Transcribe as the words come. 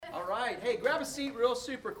Hey, grab a seat real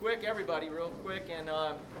super quick, everybody, real quick. And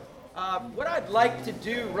what I'd like to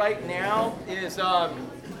do right now is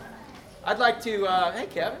I'd like to, hey,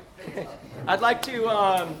 Kevin. I'd like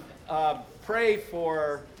to pray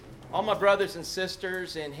for all my brothers and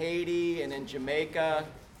sisters in Haiti and in Jamaica.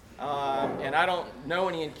 And I don't know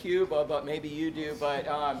any in Cuba, but maybe you do. But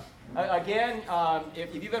again,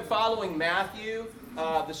 if you've been following Matthew,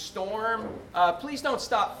 the storm, please don't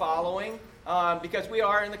stop following. Because we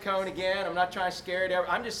are in the cone again. I'm not trying to scare it.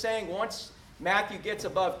 I'm just saying once Matthew gets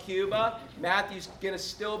above Cuba, Matthew's going to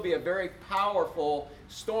still be a very powerful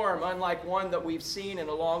storm, unlike one that we've seen in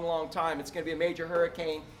a long, long time. It's going to be a major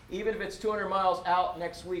hurricane. Even if it's 200 miles out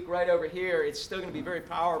next week right over here, it's still going to be very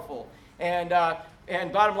powerful. And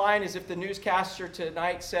bottom line is if the newscaster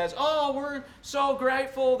tonight says, oh, we're so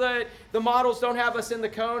grateful that the models don't have us in the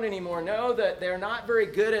cone anymore. No, that they're not very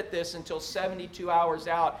good at this until 72 hours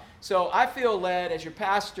out. So I feel led as your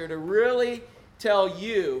pastor to really tell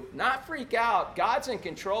you, not freak out. God's in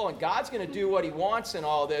control and God's going to do what he wants in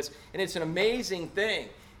all this. And it's an amazing thing.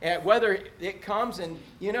 And whether it comes and,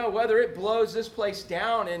 whether it blows this place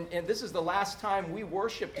down and this is the last time we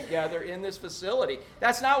worship together in this facility.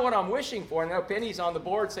 That's not what I'm wishing for. I know Penny's on the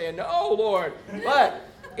board saying, no, Lord. But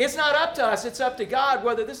it's not up to us. It's up to God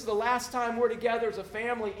whether this is the last time we're together as a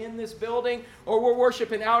family in this building or we're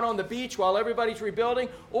worshiping out on the beach while everybody's rebuilding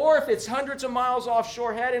or if it's hundreds of miles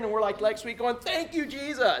offshore heading and we're like next week going, thank you,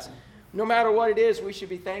 Jesus. No matter what it is, we should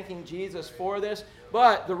be thanking Jesus for this.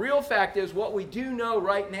 But the real fact is what we do know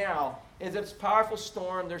right now is it's a powerful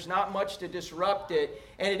storm. There's not much to disrupt it.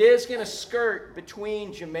 And it is going to skirt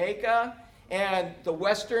between Jamaica and the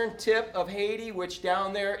western tip of Haiti, which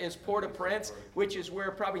down there is Port-au-Prince, which is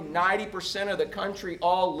where probably 90% of the country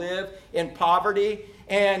all live in poverty.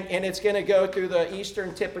 And it's going to go through the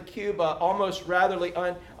eastern tip of Cuba almost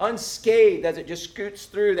ratherly unscathed as it just scoots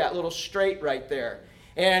through that little strait right there.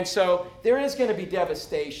 And so there is going to be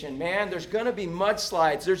devastation, man. There's going to be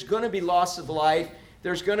mudslides. There's going to be loss of life.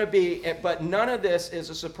 There's going to be, but none of this is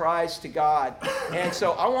a surprise to God. And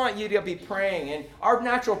so I want you to be praying. And our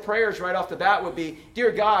natural prayers right off the bat would be,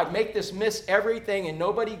 dear God, make this miss everything and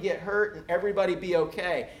nobody get hurt and everybody be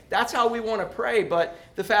okay. That's how we want to pray. But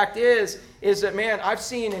the fact is that, man, I've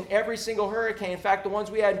seen in every single hurricane, in fact, the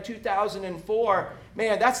ones we had in 2004,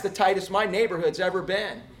 man, that's the tightest my neighborhood's ever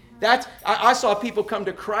been. I saw people come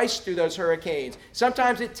to Christ through those hurricanes.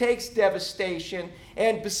 Sometimes it takes devastation.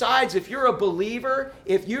 And besides, if you're a believer,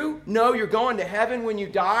 if you know you're going to heaven when you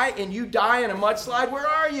die and you die in a mudslide, where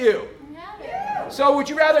are you? So would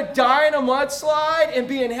you rather die in a mudslide and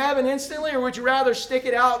be in heaven instantly, or would you rather stick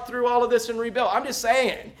it out through all of this and rebuild? I'm just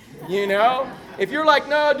saying, If you're like,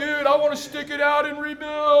 no, dude, I want to stick it out and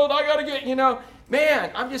rebuild. I got to get,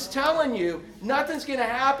 man, I'm just telling you, nothing's going to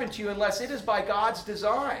happen to you unless it is by God's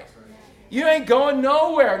design. You ain't going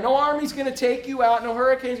nowhere. No army's going to take you out. No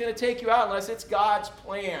hurricane's going to take you out unless it's God's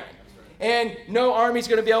plan. And no army's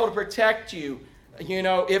going to be able to protect you,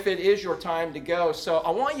 if it is your time to go. So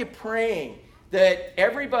I want you praying that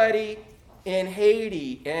everybody in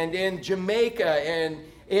Haiti and in Jamaica and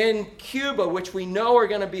in Cuba, which we know are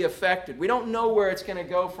going to be affected. We don't know where it's going to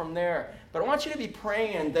go from there. But I want you to be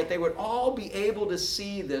praying that they would all be able to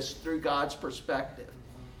see this through God's perspective.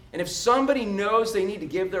 And if somebody knows they need to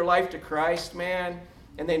give their life to Christ, man,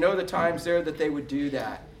 and they know the times there, that they would do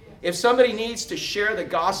that. If somebody needs to share the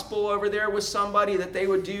gospel over there with somebody, that they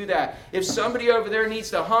would do that. If somebody over there needs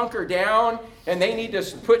to hunker down and they need to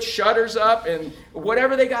put shutters up and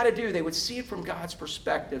whatever they got to do, they would see it from God's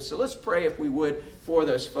perspective. So let's pray, if we would, for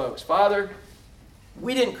those folks. Father,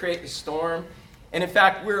 we didn't create the storm. And in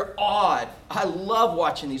fact, we're awed. I love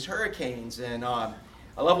watching these hurricanes. And I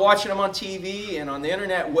love watching them on TV and on the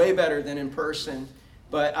internet way better than in person.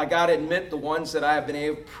 But I got to admit, the ones that I have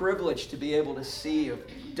been privileged to be able to see have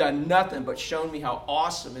done nothing but shown me how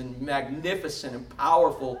awesome and magnificent and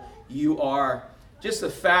powerful you are. Just the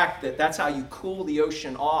fact that that's how you cool the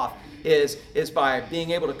ocean off is by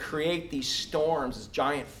being able to create these storms, these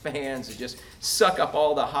giant fans that just suck up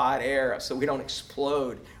all the hot air so we don't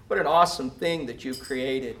explode. What an awesome thing that you've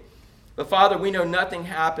created. But Father, we know nothing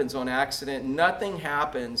happens on accident. Nothing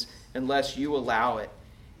happens unless you allow it.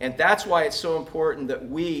 And that's why it's so important that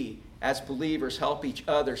we, as believers, help each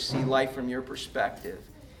other see life from your perspective.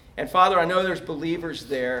 And Father, I know there's believers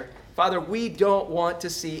there. Father, we don't want to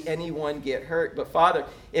see anyone get hurt. But Father,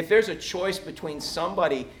 if there's a choice between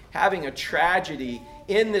somebody having a tragedy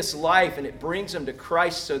in this life and it brings them to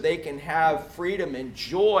Christ so they can have freedom and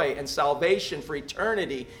joy and salvation for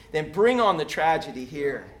eternity, then bring on the tragedy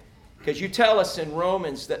here. Because you tell us in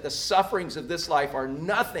Romans that the sufferings of this life are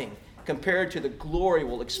nothing compared to the glory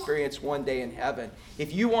we'll experience one day in heaven.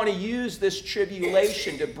 If you want to use this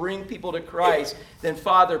tribulation to bring people to Christ, then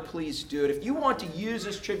Father, please do it. If you want to use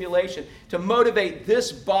this tribulation to motivate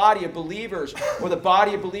this body of believers or the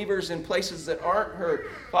body of believers in places that aren't hurt,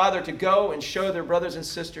 Father, to go and show their brothers and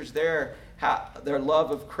sisters there their love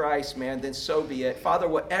of Christ, man, then so be it. Father,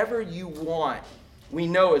 whatever you want, we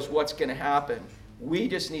know is what's going to happen. We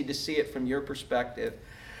just need to see it from your perspective.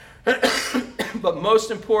 But most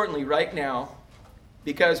importantly, right now,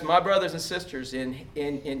 because my brothers and sisters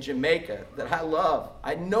in Jamaica that I love,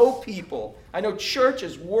 I know people, I know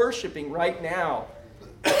churches worshiping right now.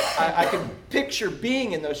 I can picture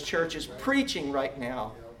being in those churches, preaching right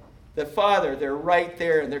now. That, Father, they're right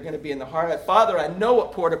there and they're going to be in the heart. Father, I know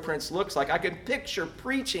what Port-au-Prince looks like. I can picture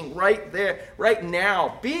preaching right there, right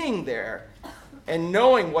now, being there and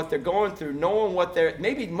knowing what they're going through, knowing what they're,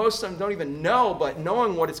 maybe most of them don't even know, but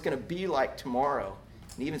knowing what it's going to be like tomorrow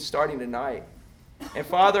and even starting tonight. And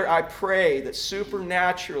Father, I pray that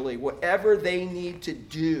supernaturally, whatever they need to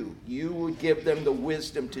do, you would give them the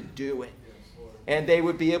wisdom to do it. And they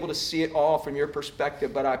would be able to see it all from your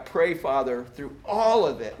perspective. But I pray, Father, through all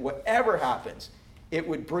of it, whatever happens, it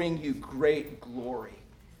would bring you great glory.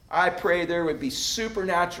 I pray there would be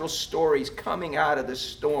supernatural stories coming out of this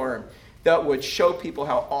storm that would show people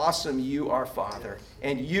how awesome you are, Father.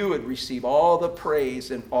 And you would receive all the praise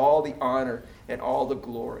and all the honor and all the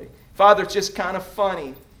glory. Father, it's just kind of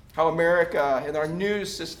funny how America and our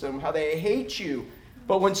news system, how they hate you.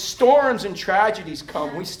 But when storms and tragedies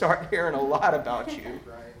come, we start hearing a lot about you.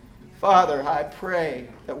 Father, I pray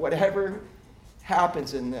that whatever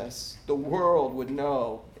happens in this, the world would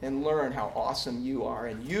know and learn how awesome you are.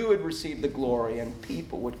 And you would receive the glory and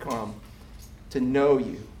people would come to know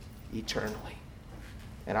you eternally.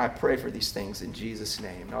 And I pray for these things in Jesus'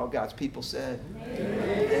 name. And all God's people said,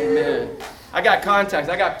 Amen. Amen. I got contacts.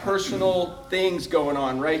 I got personal things going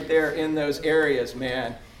on right there in those areas,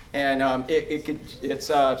 man. And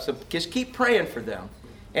so just keep praying for them.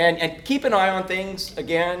 And keep an eye on things,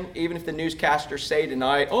 again, even if the newscasters say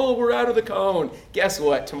tonight, oh, we're out of the cone. Guess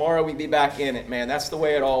what? Tomorrow we'll be back in it, man. That's the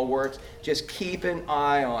way it all works. Just keep an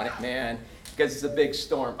eye on it, man, because it's a big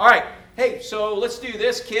storm. All right. Hey, so let's do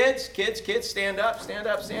this, kids. Kids, stand up, stand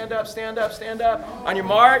up, stand up, stand up, stand up. On your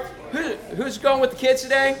mark. Who's going with the kids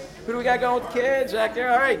today? Who do we got going with the kids back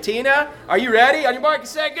there? All right, Tina, are you ready? On your mark,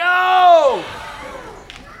 set, go!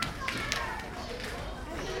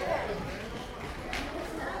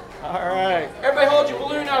 All right. Everybody hold your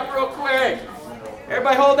balloon up real quick.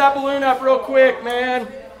 Everybody hold that balloon up real quick, man.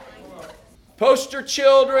 Poster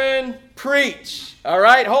children, preach. All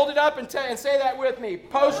right? Hold it up and say that with me.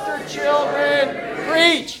 Poster children,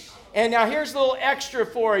 preach. And now here's a little extra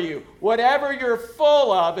for you. Whatever you're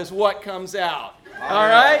full of is what comes out. All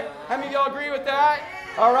right? How many of y'all agree with that?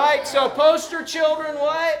 All right. So poster children,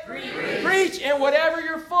 what? Preach. And whatever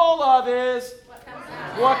you're full of is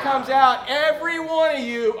what comes out. Every one of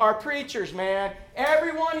you are preachers, man.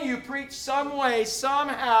 Every one of you preach some way,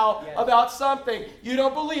 somehow, about something. You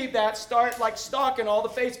don't believe that? Start stalking all the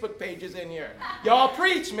Facebook pages in here. Y'all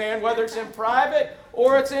preach, man, whether it's in private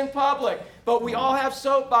or it's in public. But we all have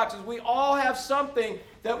soapboxes. We all have something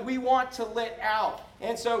that we want to let out.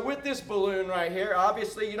 And so with this balloon right here,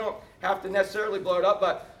 obviously you don't have to necessarily blow it up,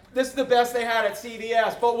 but this is the best they had at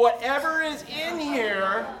CVS. But whatever is in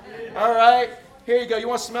here, all right, here you go. You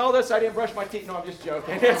want to smell this? I didn't brush my teeth. No, I'm just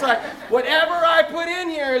joking. It's like whatever I put in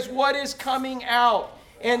here is what is coming out.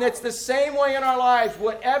 And it's the same way in our lives.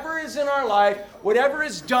 Whatever is in our life, whatever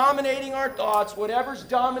is dominating our thoughts, whatever's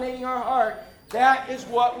dominating our heart, that is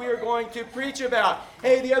what we are going to preach about.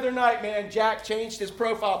 Hey, the other night, man, Jack changed his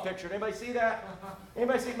profile picture. Anybody see that?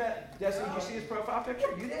 Anybody see that? Destiny, did you see his profile picture?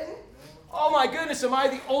 You didn't? Oh my goodness, am I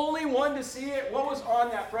the only one to see it? What was on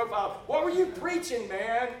that profile? What were you preaching,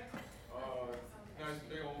 man? Nice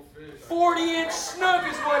big old fish. 40-inch snook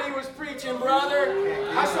is what he was preaching, brother.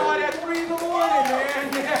 I saw it at 3 in the morning,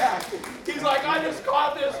 man. Yeah. He's like, I just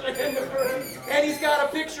caught this. And he's got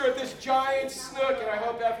a picture of this giant snook, and I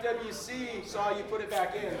hope FWC saw you put it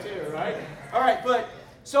back in too, right? All right, but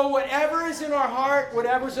so whatever is in our heart,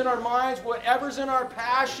 whatever's in our minds, whatever's in our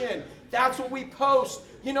passion, that's what we post.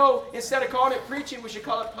 You know, instead of calling it preaching, we should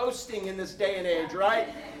call it posting in this day and age, right?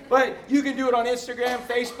 But you can do it on Instagram,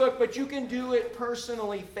 Facebook, but you can do it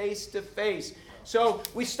personally, face to face. So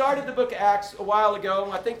we started the book of Acts a while ago,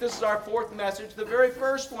 and I think this is our 4th message. The very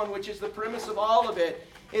first one, which is the premise of all of it,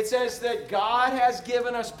 it says that God has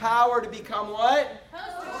given us power to become what?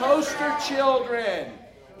 Poster children.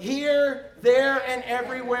 Here, there, and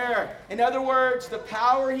everywhere. In other words, the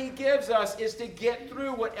power he gives us is to get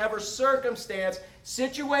through whatever circumstance,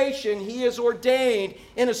 situation he has ordained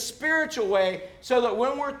in a spiritual way, so that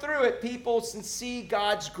when we're through it, people can see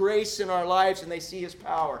God's grace in our lives and they see his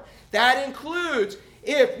power. That includes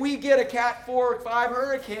if we get a Cat 4 or 5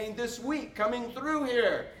 hurricane this week coming through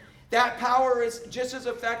here. That power is just as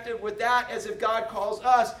effective with that as if God calls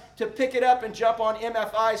us to pick it up and jump on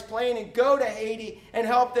MFI's plane and go to Haiti and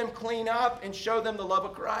help them clean up and show them the love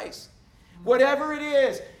of Christ. Whatever it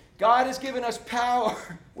is, God has given us power.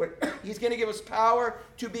 He's going to give us power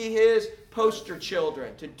to be his poster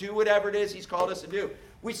children, to do whatever it is he's called us to do.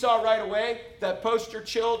 We saw right away that poster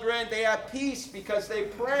children, they have peace because they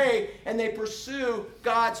pray and they pursue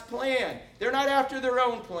God's plan. They're not after their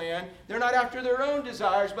own plan. They're not after their own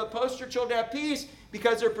desires, but poster children have peace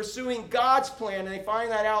because they're pursuing God's plan, and they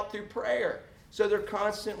find that out through prayer. So they're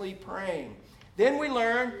constantly praying. Then we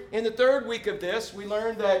learn, in the third week of this, we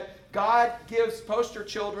learned that God gives poster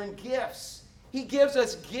children gifts. He gives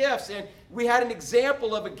us gifts, and we had an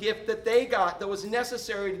example of a gift that they got that was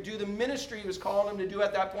necessary to do the ministry he was calling them to do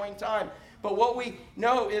at that point in time. But what we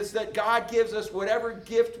know is that God gives us whatever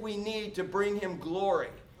gift we need to bring him glory.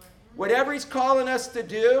 Whatever he's calling us to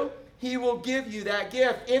do, he will give you that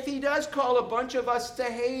gift. If he does call a bunch of us to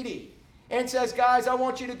Haiti and says, guys, I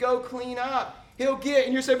want you to go clean up, he'll get,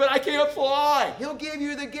 and you say, but I can't fly. He'll give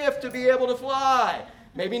you the gift to be able to fly.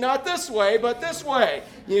 Maybe not this way, but this way,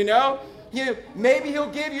 you know. Maybe he'll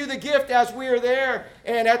give you the gift as we are there,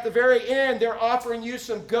 and at the very end, they're offering you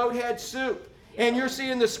some goat head soup. And you're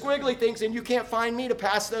seeing the squiggly things, and you can't find me to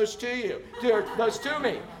pass those to you, those to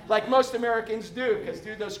me, like most Americans do, because,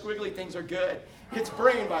 dude, those squiggly things are good. It's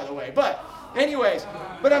brain, by the way. But anyways,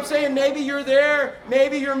 but I'm saying maybe you're there,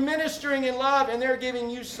 maybe you're ministering in love, and they're giving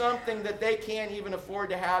you something that they can't even afford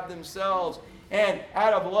to have themselves. And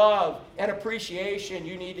out of love and appreciation,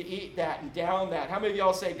 you need to eat that and down that. How many of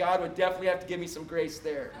y'all say God would definitely have to give me some grace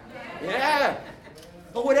there? Yeah.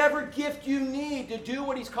 But whatever gift you need to do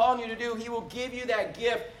what he's calling you to do, he will give you that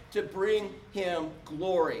gift to bring him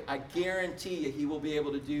glory. I guarantee you he will be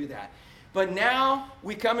able to do that. But now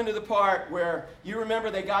we come into the part where you remember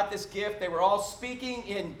they got this gift. They were all speaking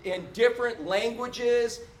in different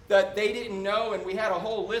languages that they didn't know, and we had a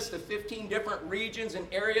whole list of 15 different regions and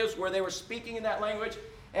areas where they were speaking in that language,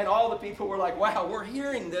 and all the people were like, wow, we're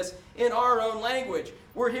hearing this in our own language.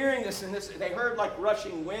 We're hearing this in this. They heard like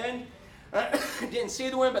rushing wind. Didn't see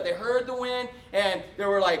the wind, but they heard the wind, and there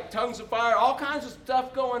were like tongues of fire, all kinds of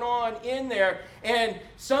stuff going on in there, and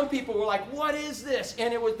some people were like, what is this?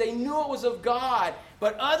 And they knew it was of God,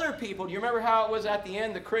 but other people, do you remember how it was at the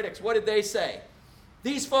end, the critics, what did they say?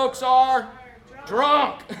 These folks are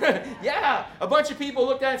drunk. Yeah, a bunch of people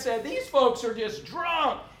looked at it and said, these folks are just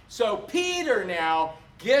drunk. So Peter now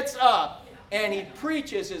gets up and he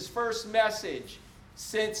preaches his first message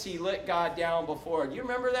since he let God down before. Do you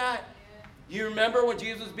remember that? You remember when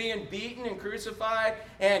Jesus was being beaten and crucified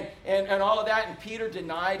and all of that, and Peter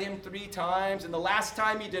denied him 3 times, and the last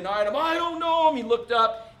time he denied him, I don't know him, he looked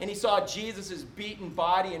up and he saw Jesus' beaten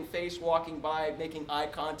body and face walking by, making eye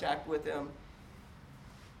contact with him.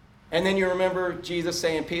 And then you remember Jesus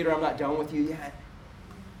saying, Peter, I'm not done with you yet.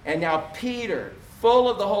 And now Peter, full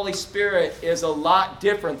of the Holy Spirit, is a lot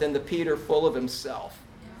different than the Peter full of himself.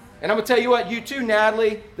 And I'm going to tell you what, you too,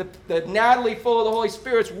 Natalie, the Natalie full of the Holy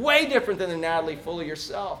Spirit is way different than the Natalie full of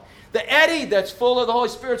yourself. The Eddie that's full of the Holy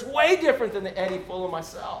Spirit is way different than the Eddie full of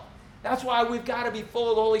myself. That's why we've got to be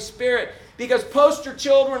full of the Holy Spirit. Because poster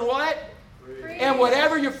children, what? Free. And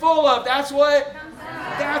whatever you're full of, that's what?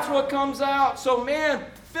 That's what comes out. So man,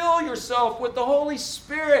 fill yourself with the Holy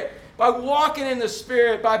Spirit by walking in the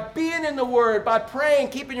Spirit, by being in the Word, by praying,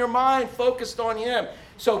 keeping your mind focused on Him.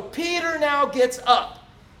 So Peter now gets up,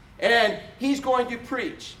 and he's going to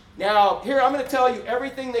preach. Now, here, I'm going to tell you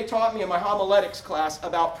everything they taught me in my homiletics class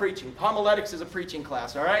about preaching. Homiletics is a preaching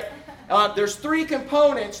class, all right? There's 3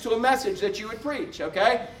 components to a message that you would preach,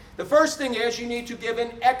 okay? The first thing is you need to give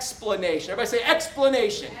an explanation. Everybody say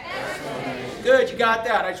explanation. Explanation. Good, you got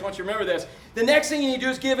that. I just want you to remember this. The next thing you need to do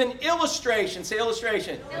is give an illustration. Say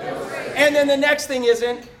illustration. Illustration. And then the next thing is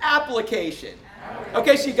an application.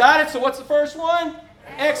 Okay, so you got it. So what's the first one?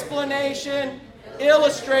 Explanation,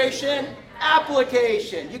 illustration,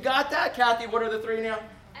 application. You got that, Kathy? What are the 3 now?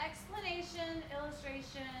 Explanation,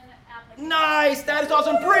 illustration, application. Nice. That is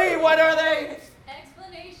awesome. Bree, what are they?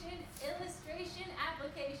 Explanation, illustration,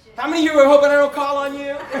 application. How many of you are hoping I don't call on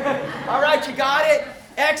you? All right, you got it?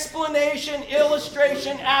 Explanation,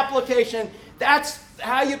 illustration, application. That's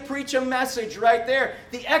how you preach a message right there.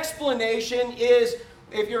 The explanation is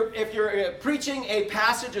if you're preaching a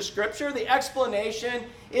passage of Scripture, the explanation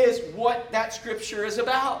is what that Scripture is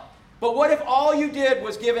about. But what if all you did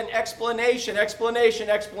was give an explanation?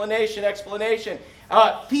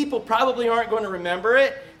 People probably aren't going to remember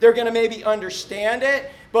it. They're going to maybe understand it,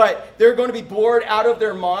 but they're going to be bored out of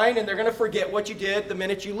their mind, and they're going to forget what you did the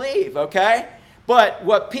minute you leave, okay? But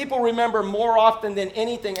what people remember more often than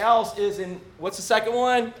anything else is what's the second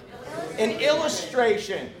one? An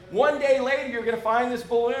illustration. One day later, you're going to find this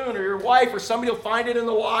balloon, or your wife, or somebody will find it in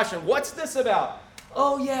the wash, and what's this about?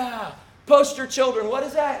 Oh, yeah. Poster children. What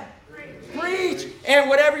is that? Preach. And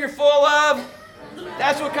whatever you're full of,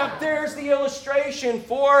 that's what comes. There's the illustration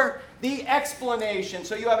for the explanation.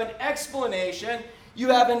 So you have an explanation, you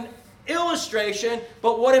have an illustration,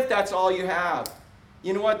 but what if that's all you have?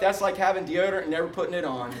 You know what? That's like having deodorant and never putting it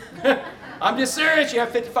on. I'm just serious. You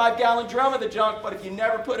have a 55-gallon drum of the junk, but if you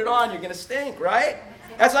never put it on, you're going to stink, right?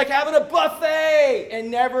 That's like having a buffet and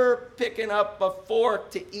never picking up a fork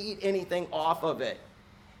to eat anything off of it.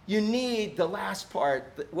 You need the last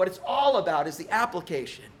part. What it's all about is the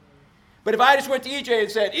application. But if I just went to EJ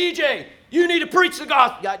and said, EJ, you need to preach the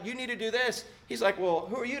gospel. God, you need to do this. He's like, well,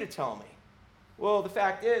 who are you to tell me? Well, the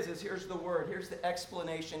fact is here's the word. Here's the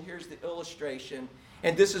explanation. Here's the illustration.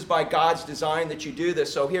 And this is by God's design that you do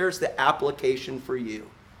this. So here's the application for you.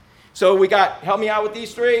 So we got, help me out with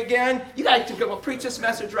these three again. You guys can go preach this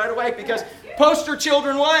message right away, because poster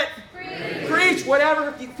children what? Preach.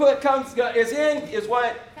 Whatever you put is in is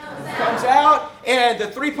what comes out. And the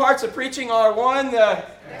three parts of preaching are one, the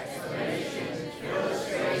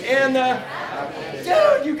and the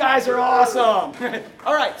dude, you guys are awesome.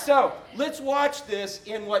 All right, so let's watch this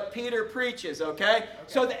in what Peter preaches, okay?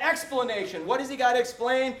 So the explanation, what does he got to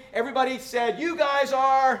explain? Everybody said, you guys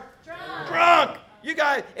are drunk. You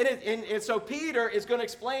guys, and so Peter is going to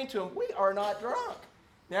explain to them, we are not drunk.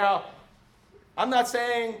 Now, I'm not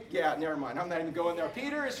saying, yeah, never mind. I'm not even going there.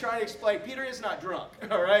 Peter is trying to explain. Peter is not drunk,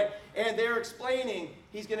 all right? And they're explaining,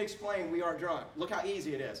 he's going to explain we are drunk. Look how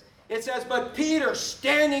easy it is. It says, but Peter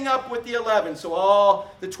standing up with the 11. So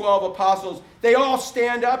all the 12 apostles, they all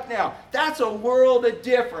stand up now. That's a world of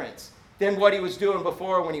difference than what he was doing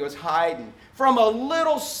before when he was hiding. From a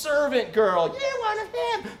little servant girl. You're one of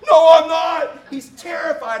them. No, I'm not. He's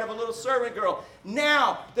terrified of a little servant girl.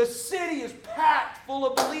 Now, the city is packed full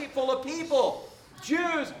of people.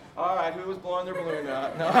 Jews. All right, who was blowing their balloon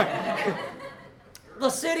out? No. The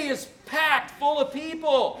city is packed full of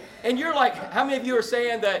people. And you're like, how many of you are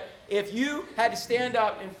saying that if you had to stand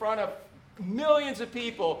up in front of millions of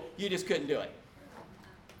people, you just couldn't do it?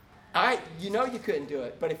 You know you couldn't do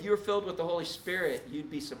it. But if you were filled with the Holy Spirit,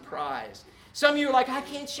 you'd be surprised. Some of you are like, I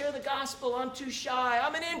can't share the gospel. I'm too shy.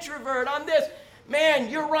 I'm an introvert. I'm this. Man,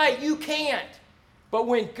 you're right. You can't. But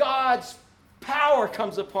when God's power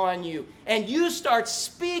comes upon you and you start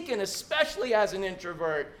speaking, especially as an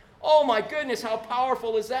introvert, oh my goodness, how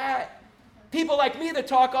powerful is that? People like me that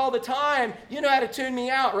talk all the time, you know how to tune me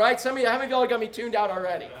out, right? How many of y'all got me tuned out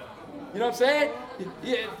already? You know what I'm saying?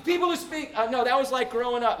 Yeah, people who speak, no, that was like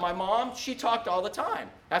growing up. My mom, she talked all the time.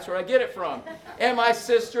 That's where I get it from. And my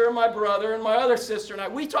sister, and my brother, and my other sister and I,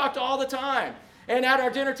 we talked all the time. And at our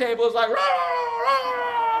dinner table, it was like, rah, rah,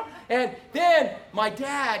 rah. And then my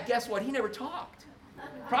dad, guess what? He never talked.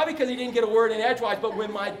 Probably because he didn't get a word in edgewise. But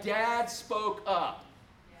when my dad spoke up,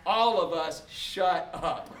 all of us shut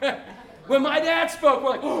up. When my dad spoke,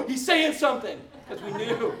 we're like, oh, he's saying something. Because we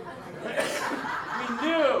knew. We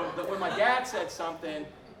knew that when my dad said something,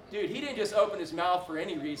 dude, he didn't just open his mouth for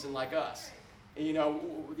any reason like us. You know,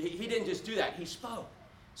 he didn't just do that. He spoke.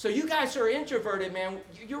 So you guys are introverted, man.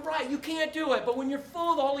 You're right. You can't do it. But when you're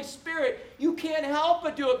full of the Holy Spirit, you can't help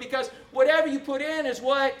but do it, because whatever you put in is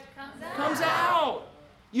what comes out.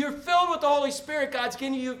 You're filled with the Holy Spirit. God's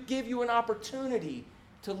going to give you an opportunity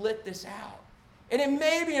to let this out. And it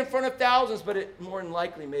may be in front of thousands, but it more than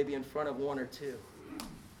likely may be in front of one or two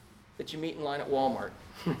that you meet in line at Walmart.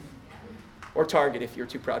 Or Target if you're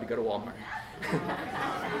too proud to go to Walmart.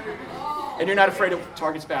 And you're not afraid of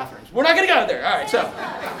Target's bathrooms. We're not going to go there. All right, so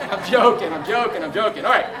I'm joking.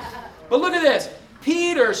 All right. But look at this.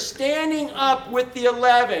 Peter standing up with the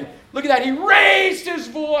 11. Look at that. He raised his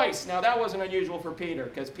voice. Now, that wasn't unusual for Peter,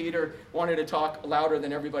 because Peter wanted to talk louder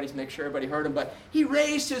than everybody to make sure everybody heard him. But he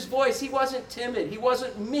raised his voice. He wasn't timid. He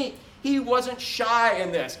wasn't meek. He wasn't shy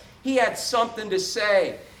in this. He had something to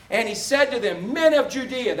say. And he said to them, men of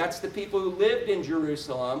Judea, that's the people who lived in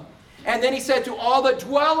Jerusalem. And then he said to all that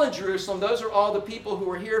dwell in Jerusalem, those are all the people who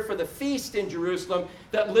were here for the feast in Jerusalem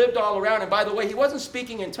that lived all around. And by the way, he wasn't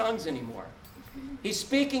speaking in tongues anymore. He's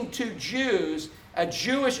speaking to Jews a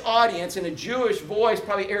Jewish audience in a Jewish voice,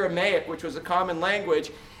 probably Aramaic, which was a common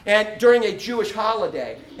language, and during a Jewish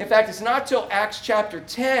holiday. In fact, it's not till Acts chapter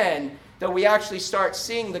 10 that we actually start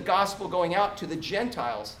seeing the gospel going out to the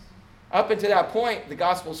Gentiles. Up until that point, the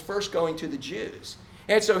gospel is first going to the Jews.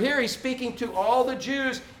 And so here he's speaking to all the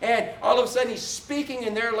Jews, and all of a sudden he's speaking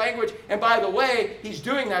in their language. And by the way, he's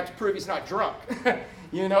doing that to prove he's not drunk.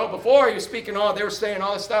 Before he was speaking they were saying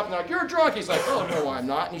all this stuff, and they're like, you're drunk. He's like, oh, no, I'm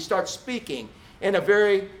not. And he starts speaking in a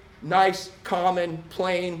very nice, common,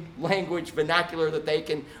 plain language vernacular that they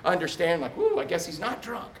can understand. Like, ooh, I guess he's not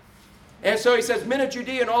drunk. And so he says, men of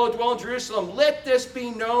Judea and all who dwell in Jerusalem, let this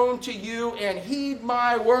be known to you and heed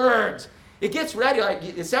my words. It gets ready.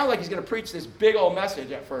 It sounds like he's going to preach this big old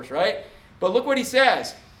message at first, right? But look what he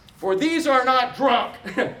says. For these are not drunk.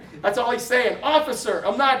 That's all he's saying. Officer,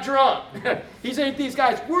 I'm not drunk. He's saying to these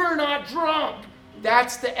guys, we're not drunk.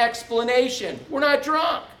 That's the explanation. We're not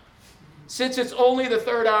drunk. Since it's only the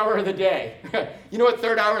third hour of the day. You know what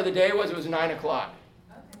third hour of the day was? It was 9 o'clock.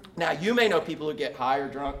 Now, you may know people who get high or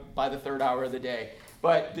drunk by the third hour of the day.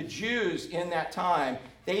 But the Jews in that time,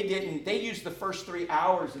 they used the first 3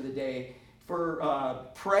 hours of the day for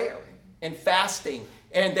prayer and fasting.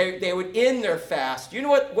 And they would end their fast. You know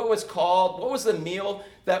what was the meal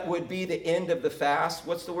that would be the end of the fast?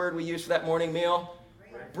 What's the word we use for that morning meal?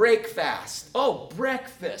 Breakfast. Oh,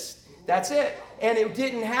 breakfast. That's it. And it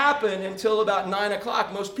didn't happen until about 9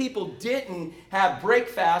 o'clock. Most people didn't have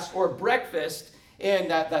breakfast or breakfast.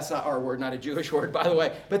 And that's not our word, not a Jewish word, by the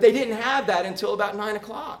way. But they didn't have that until about 9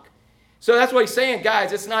 o'clock. So that's what he's saying,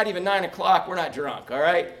 guys, it's not even 9 o'clock. We're not drunk, all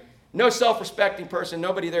right? No self-respecting person,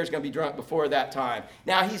 nobody there is going to be drunk before that time.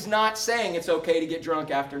 Now, he's not saying it's okay to get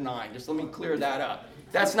drunk after 9. Just let me clear that up.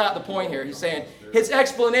 That's not the point here. He's saying his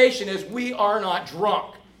explanation is we are not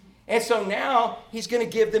drunk. And so now he's going to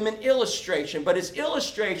give them an illustration. But his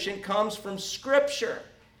illustration comes from Scripture.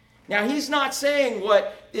 Now, he's not saying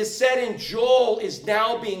what is said in Joel is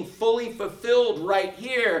now being fully fulfilled right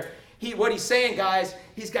here. What he's saying, guys,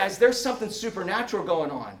 there's something supernatural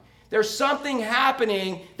going on. There's something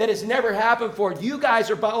happening that has never happened before. You guys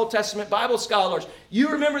are Old Testament Bible scholars. You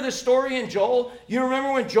remember this story in Joel? You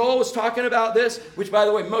remember when Joel was talking about this? Which, by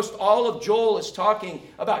the way, most all of Joel is talking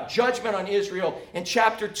about judgment on Israel. And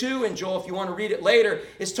chapter 2 in Joel, if you want to read it later,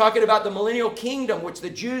 is talking about the millennial kingdom, which the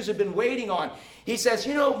Jews have been waiting on. He says,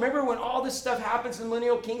 remember when all this stuff happens in the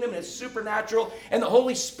millennial kingdom and it's supernatural and the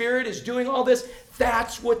Holy Spirit is doing all this?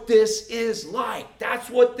 That's what this is like. That's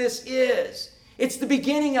what this is. It's the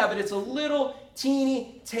beginning of it. It's a little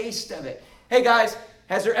teeny taste of it. Hey guys,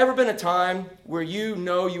 has there ever been a time where you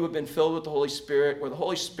have been filled with the Holy Spirit, where the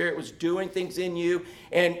Holy Spirit was doing things in you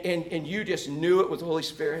and you just knew it was the Holy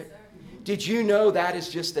Spirit? Did you know that is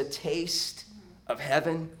just a taste of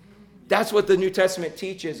heaven? That's what the New Testament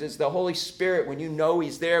teaches, is the Holy Spirit, when you know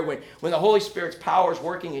he's there, when the Holy Spirit's power is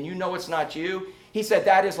working and you know it's not you, he said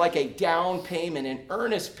that is like a down payment, an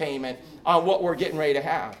earnest payment on what we're getting ready to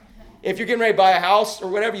have. If you're getting ready to buy a house or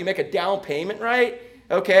whatever, you make a down payment, right?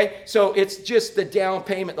 Okay, so it's just the down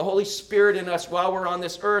payment. The Holy Spirit in us while we're on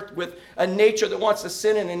this earth with a nature that wants to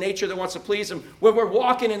sin and a nature that wants to please him. When we're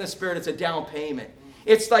walking in the Spirit, it's a down payment.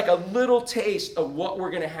 It's like a little taste of what we're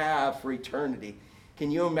going to have for eternity. Can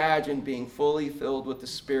you imagine being fully filled with the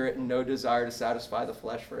Spirit and no desire to satisfy the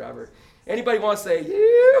flesh forever? Anybody want to say,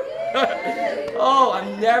 yeah? Oh,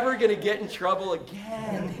 I'm never going to get in trouble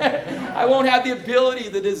again. I won't have the ability,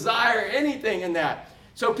 the desire, anything in that.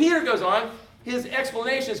 So Peter goes on. His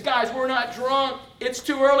explanation is, guys, we're not drunk. It's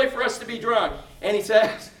too early for us to be drunk. And he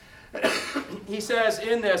says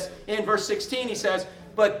in verse 16, he says,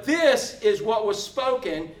 but this is what was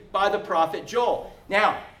spoken by the prophet Joel.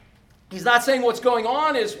 Now, he's not saying what's going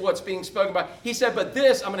on is what's being spoken about. He said, but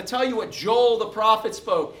this, I'm going to tell you what Joel the prophet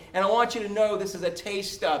spoke. And I want you to know this is a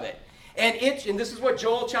taste of it. And this is what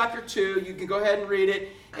Joel chapter 2, you can go ahead and read it.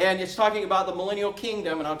 And it's talking about the millennial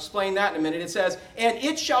kingdom. And I'll explain that in a minute. It says, and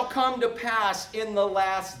it shall come to pass in the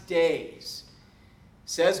last days,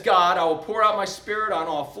 says God, I will pour out my spirit on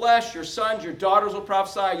all flesh. Your sons, your daughters will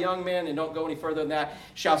prophesy. Young men, and don't go any further than that,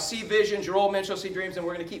 shall see visions. Your old men shall see dreams. And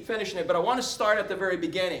we're going to keep finishing it. But I want to start at the very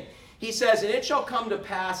beginning. He says, and it shall come to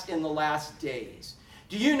pass in the last days.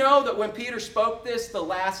 Do you know that when Peter spoke this, the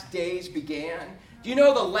last days began? Do you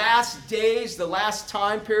know the last days, the last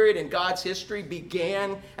time period in God's history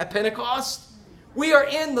began at Pentecost? We are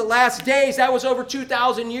in the last days. That was over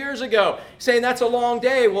 2,000 years ago. Saying that's a long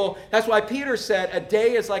day. Well, that's why Peter said a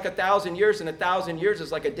day is like 1,000 years and 1,000 years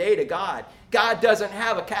is like a day to God. God doesn't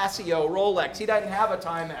have a Casio, Rolex. He doesn't have a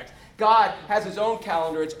Timex. God has his own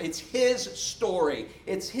calendar. It's his story.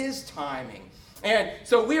 It's his timing. And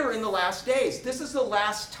so we are in the last days. This is the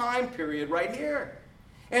last time period right here.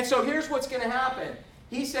 And so here's what's going to happen.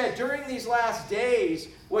 He said during these last days,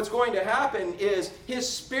 what's going to happen is his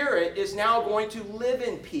Spirit is now going to live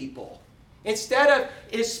in people. Instead of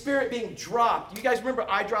his Spirit being dropped. You guys remember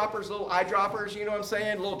eyedroppers, little eyedroppers, you know what I'm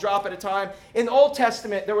saying? A little drop at a time. In the Old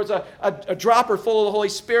Testament, there was a dropper full of the Holy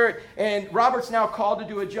Spirit, and Robert's now called to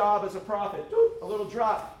do a job as a prophet. A little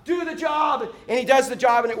drop. Do the job. And he does the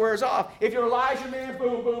job, and it wears off. If you're Elijah, man,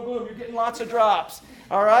 boom, boom, boom, you're getting lots of drops.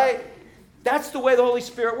 All right? That's the way the Holy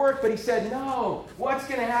Spirit worked. But he said, no, what's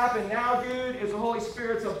going to happen now, dude, is the Holy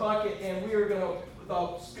Spirit's a bucket, and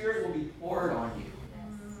the Spirit will be poured on you.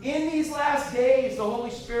 In these last days, the Holy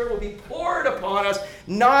Spirit will be poured upon us,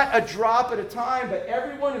 not a drop at a time, but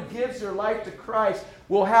everyone who gives their life to Christ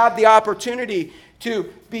will have the opportunity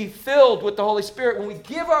to be filled with the Holy Spirit. When we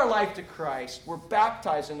give our life to Christ, we're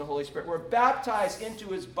baptized in the Holy Spirit. We're baptized into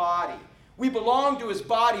His body. We belong to His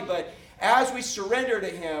body, but as we surrender to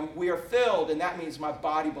Him, we are filled, and that means my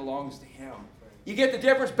body belongs to Him. You get the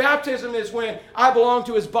difference? Baptism is when I belong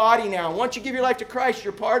to His body now. Once you give your life to Christ,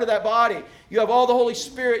 you're part of that body. You have all the Holy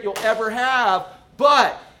Spirit you'll ever have.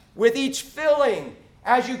 But with each filling,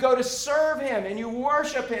 as you go to serve Him and you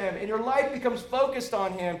worship Him and your life becomes focused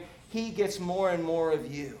on Him, He gets more and more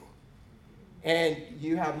of you. And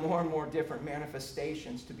you have more and more different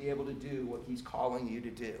manifestations to be able to do what He's calling you to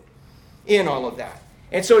do in all of that.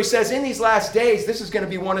 And so He says in these last days, this is going to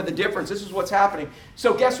be one of the differences. This is what's happening.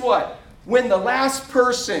 So guess what? When the last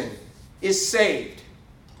person is saved,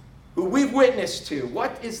 who we've witnessed to,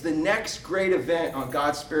 what is the next great event on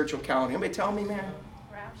God's spiritual calendar? Anybody tell me, man?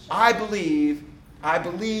 Rapture. I believe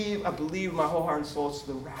with my whole heart and soul it's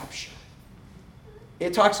the rapture.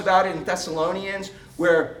 It talks about it in Thessalonians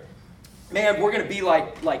where, man, we're going to be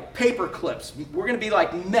like paper clips. We're going to be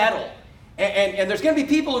like metal. And there's going to be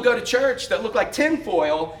people who go to church that look like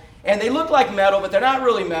tinfoil, and they look like metal, but they're not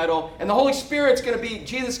really metal. And the Holy Spirit's going to be,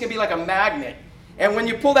 Jesus is going to be like a magnet. And when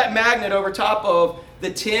you pull that magnet over top of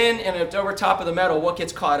the tin and over top of the metal, what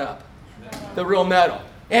gets caught up? The real metal.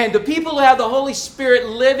 And the people who have the Holy Spirit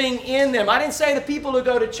living in them, I didn't say the people who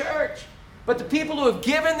go to church, but the people who have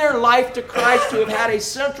given their life to Christ, who have had a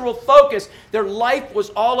central focus, their life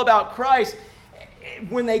was all about Christ.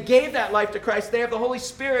 When they gave that life to Christ, they have the Holy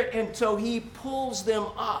Spirit, and so He pulls them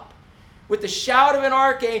up with the shout of an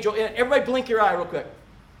archangel. And everybody blink your eye real quick.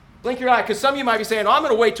 Blink your eye, because some of you might be saying, oh, I'm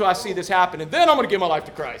going to wait till I see this happen, and then I'm going to give my life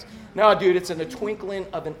to Christ. No, dude, it's in the twinkling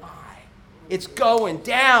of an eye. It's going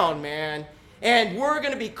down, man. And we're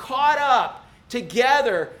going to be caught up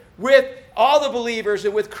together with all the believers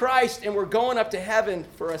and with Christ, and we're going up to heaven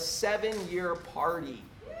for a 7-year party.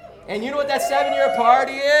 And you know what that 7-year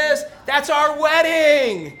party is? That's our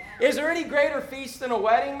wedding. Is there any greater feast than a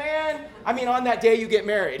wedding, man? I mean, on that day you get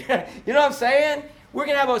married. You know what I'm saying? We're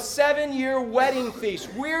going to have a 7-year wedding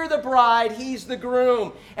feast. We're the bride, He's the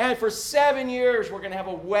groom. And for 7 years, we're going to have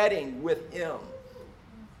a wedding with Him.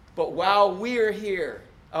 But while we are here,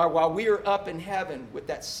 while we are up in heaven with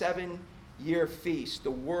that 7-year feast,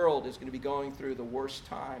 the world is going to be going through the worst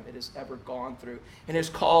time it has ever gone through. And it's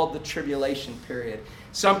called the tribulation period.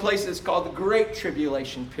 Some places it's called the Great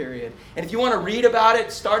Tribulation period. And if you want to read about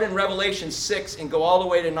it, start in Revelation 6 and go all the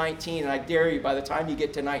way to 19. And I dare you, by the time you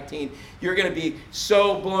get to 19, you're going to be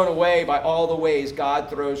so blown away by all the ways God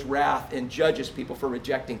throws wrath and judges people for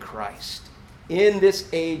rejecting Christ in this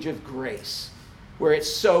age of grace, where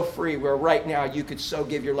it's so free, where right now you could so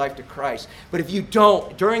give your life to Christ. But if you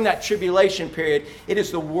don't, during that tribulation period, it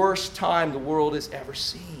is the worst time the world has ever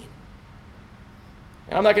seen.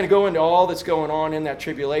 And I'm not going to go into all that's going on in that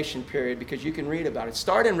tribulation period because you can read about it.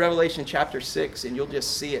 Start in Revelation chapter 6 and you'll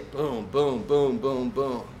just see it. Boom, boom, boom, boom,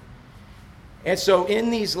 boom. And so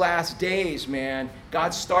in these last days, man,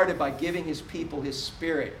 God started by giving His people His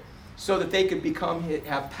Spirit, so that they could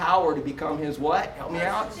have power to become His what? Help me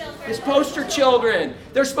out. His poster children.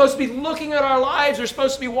 They're supposed to be looking at our lives. They're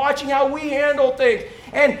supposed to be watching how we handle things.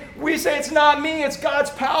 And we say it's not me, it's God's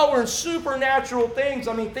power and supernatural things.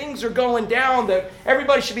 I mean, things are going down that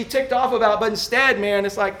everybody should be ticked off about. But instead, man,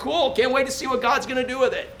 it's like, cool, can't wait to see what God's going to do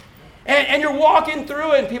with it. And you're walking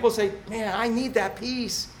through it and people say, man, I need that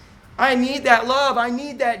peace. I need that love. I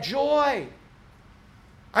need that joy.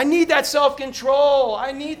 I need that self-control.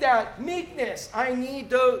 I need that meekness. I need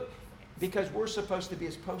those, because we're supposed to be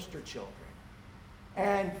His poster children.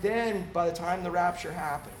 And then by the time the rapture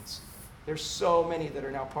happens, there's so many that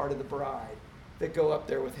are now part of the bride that go up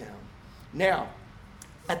there with Him. Now,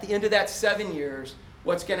 at the end of that 7 years,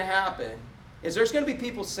 what's going to happen is there's going to be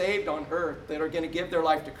people saved on earth that are going to give their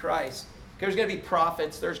life to Christ. There's going to be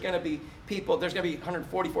prophets. There's going to be people. There's going to be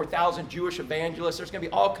 144,000 Jewish evangelists. There's going to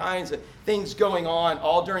be all kinds of things going on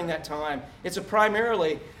all during that time. It's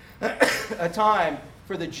primarily a time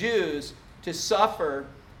for the Jews to suffer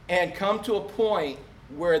and come to a point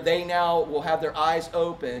where they now will have their eyes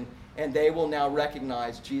open and they will now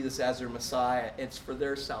recognize Jesus as their Messiah. It's for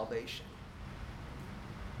their salvation,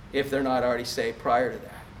 if they're not already saved prior to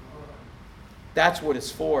that. That's what it's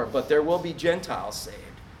for. But there will be Gentiles saved.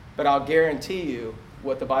 But I'll guarantee you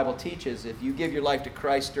what the Bible teaches, if you give your life to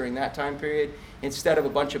Christ during that time period, instead of a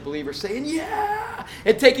bunch of believers saying, yeah,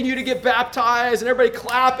 and taking you to get baptized and everybody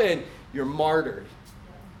clapping, you're martyred.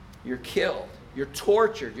 You're killed. You're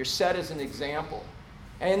tortured. You're set as an example.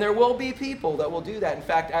 And there will be people that will do that. In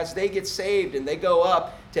fact, as they get saved and they go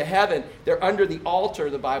up to heaven, they're under the altar,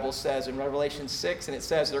 the Bible says in Revelation 6, and it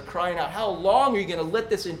says they're crying out, how long are you going to let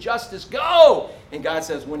this injustice go? And God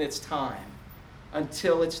says, when it's time,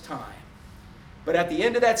 until it's time. But at the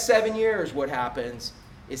end of that 7 years, what happens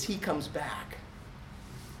is he comes back.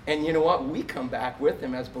 And you know what? We come back with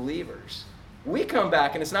him as believers. We come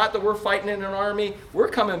back, and it's not that we're fighting in an army. We're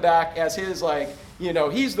coming back as his,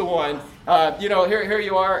 he's the one. Here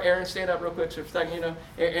you are. Aaron, stand up real quick for a second,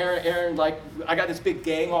 Aaron, I got this big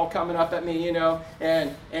gang all coming up at me,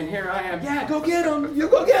 and here I am. Yeah, go get him. You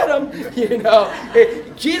go get him,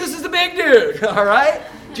 Jesus is the big dude, all right?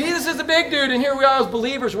 Jesus is the big dude, and here we are as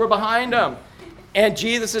believers. We're behind him. And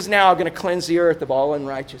Jesus is now going to cleanse the earth of all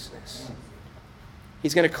unrighteousness.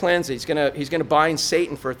 He's going to cleanse it. He's going to bind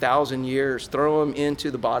Satan for 1,000 years, throw him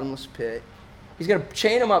into the bottomless pit. He's going to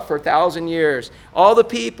chain him up for 1,000 years. All the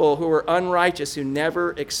people who were unrighteous, who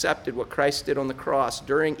never accepted what Christ did on the cross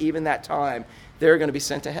during even that time, they're going to be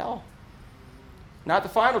sent to hell. Not the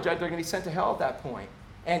final judge, they're going to be sent to hell at that point.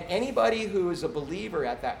 And anybody who is a believer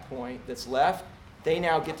at that point that's left, they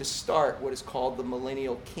now get to start what is called the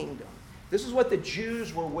millennial kingdom. This is what the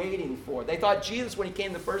Jews were waiting for. They thought Jesus, when he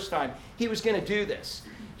came the first time, he was going to do this.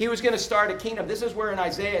 He was going to start a kingdom. This is where in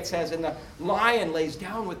Isaiah it says, and the lion lays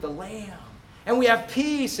down with the lamb. And we have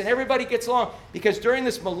peace, and everybody gets along. Because during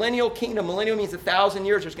this millennial kingdom, millennial means 1,000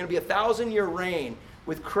 years, there's going to be 1,000-year reign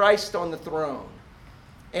with Christ on the throne.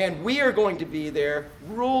 And we are going to be there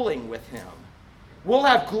ruling with him. We'll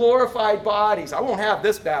have glorified bodies. I won't have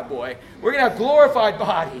this bad boy. We're going to have glorified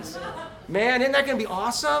bodies. Man, isn't that going to be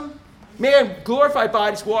awesome? Man, glorified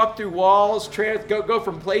bodies walk through walls, go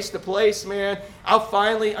from place to place, man. I'll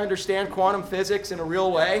finally understand quantum physics in a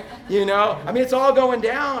real way, it's all going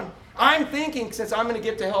down. I'm thinking, since I'm going to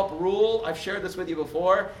get to help rule, I've shared this with you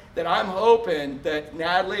before, that I'm hoping that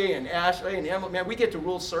Natalie and Ashley and Emily, man, we get to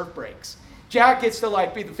rule surf breaks. Jack gets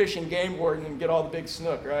to be the fish and game warden and get all the big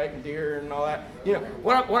snook, right, and deer and all that.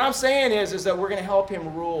 What I'm saying is that we're going to help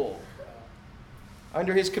him rule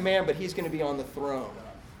under his command, but he's going to be on the throne.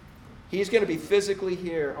 He's going to be physically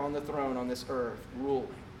here on the throne on this earth, ruling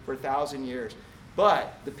for 1,000 years.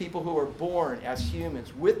 But the people who are born as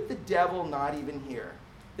humans, with the devil not even here.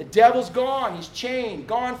 The devil's gone. He's chained,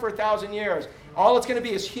 gone for 1,000 years. All it's going to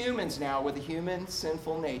be is humans now with a human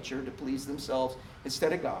sinful nature to please themselves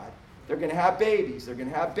instead of God. They're going to have babies. They're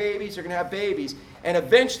going to have babies. They're going to have babies. And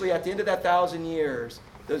eventually, at the end of that 1,000 years,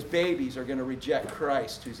 those babies are going to reject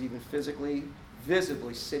Christ, who's even physically,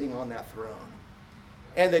 visibly sitting on that throne.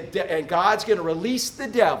 And God's going to release the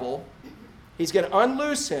devil. He's going to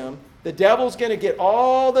unloose him. The devil's going to get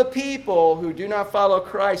all the people who do not follow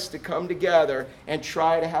Christ to come together and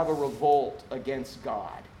try to have a revolt against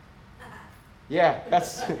God. Yeah,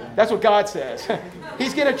 that's what God says.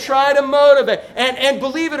 He's going to try to motivate. And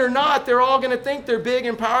believe it or not, they're all going to think they're big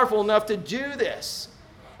and powerful enough to do this.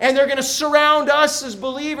 And they're going to surround us as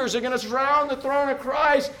believers. They're going to surround the throne of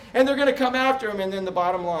Christ. And they're going to come after him. And then the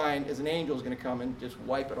bottom line is an angel is going to come and just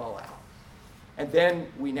wipe it all out. And then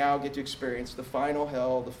we now get to experience the final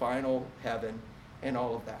hell, the final heaven, and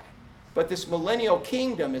all of that. But this millennial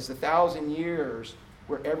kingdom is 1,000 years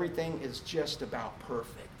where everything is just about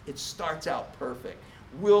perfect. It starts out perfect.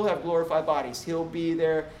 We'll have glorified bodies. He'll be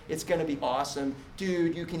there. It's going to be awesome.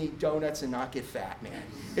 Dude, you can eat donuts and not get fat, man.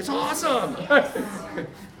 It's awesome.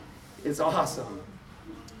 It's awesome.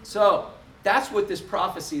 So that's what this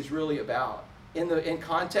prophecy is really about. In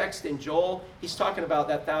context, in Joel, he's talking about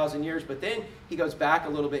that 1,000 years, but then he goes back a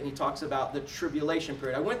little bit and he talks about the tribulation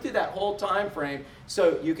period. I went through that whole time frame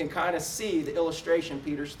so you can kind of see the illustration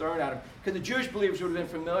Peter's thrown at him. Because the Jewish believers would have been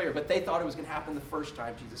familiar, but they thought it was going to happen the first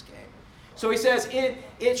time Jesus came. So he says,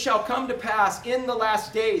 it shall come to pass in the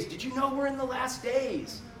last days. Did you know we're in the last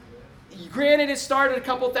days? Granted, it started a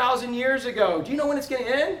couple thousand years ago. Do you know when it's going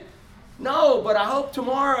to end? No, but I hope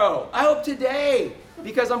tomorrow. I hope today.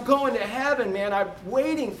 Because I'm going to heaven, man. I'm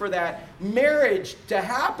waiting for that marriage to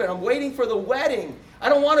happen. I'm waiting for the wedding. I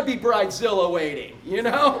don't want to be bridezilla waiting, you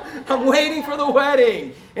know? I'm waiting for the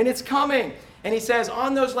wedding, and it's coming. And he says,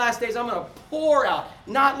 on those last days, I'm going to pour out,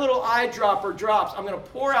 not little eyedropper drops. I'm going to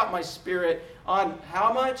pour out my Spirit on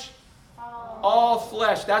how much? All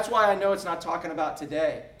flesh. That's why I know it's not talking about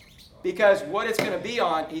today. Because what it's going to be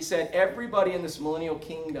on, he said, everybody in this millennial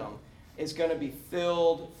kingdom is going to be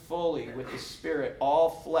filled fully with the Spirit. All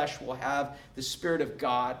flesh will have the Spirit of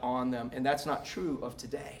God on them. And that's not true of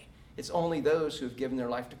today. It's only those who have given their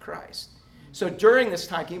life to Christ. So during this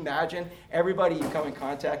time, can you imagine everybody you come in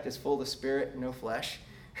contact is full of the Spirit, no flesh?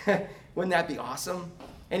 Wouldn't that be awesome?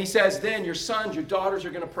 And he says, then your sons, your daughters are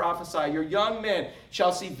going to prophesy. Your young men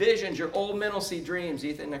shall see visions. Your old men will see dreams.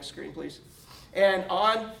 Ethan, next screen, please. And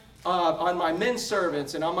on my men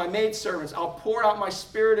servants and on my maid servants, I'll pour out my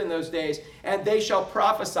Spirit in those days, and they shall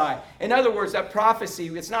prophesy. In other words, that prophecy,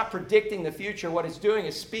 it's not predicting the future. What it's doing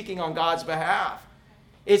is speaking on God's behalf.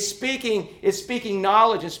 It's speaking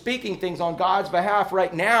knowledge and speaking things on God's behalf.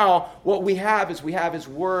 Right now, what we have is His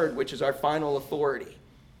Word, which is our final authority.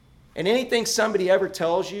 And anything somebody ever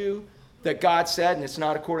tells you that God said and it's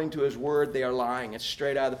not according to His Word, they are lying. It's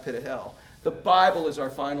straight out of the pit of hell. The Bible is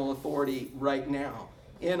our final authority right now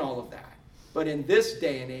in all of that. But in this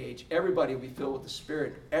day and age, everybody will be filled with the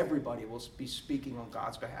Spirit. Everybody will be speaking on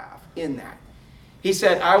God's behalf in that. He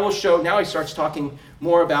said, I will show, now he starts talking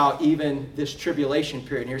more about even this tribulation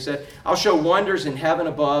period. Here he said, I'll show wonders in heaven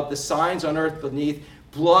above, the signs on earth beneath,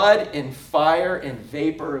 blood and fire and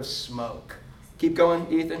vapor of smoke. Keep going,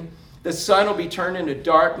 Ethan. The sun will be turned into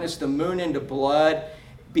darkness, the moon into blood,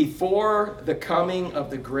 before the coming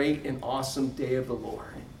of the great and awesome day of the Lord.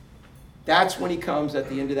 That's when he comes at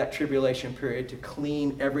the end of that tribulation period to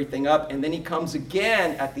clean everything up. And then he comes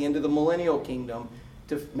again at the end of the millennial kingdom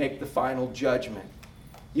to make the final judgment.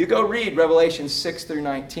 You go read Revelation 6 through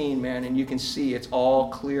 19, man, and you can see it's all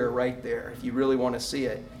clear right there if you really want to see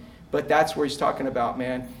it. But that's where he's talking about,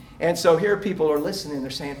 man. And so here people are listening.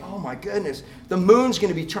 They're saying, oh my goodness, the moon's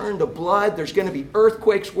going to be turned to blood. There's going to be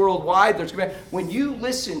earthquakes worldwide. When you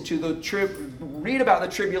listen to read about the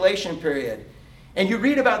tribulation period, and you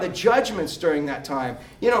read about the judgments during that time,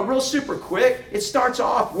 real super quick, it starts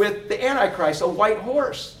off with the Antichrist, a white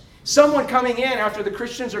horse. Someone coming in after the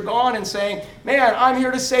Christians are gone and saying, man, I'm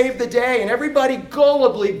here to save the day. And everybody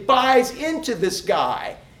gullibly buys into this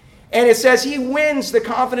guy. And it says he wins the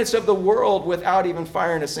confidence of the world without even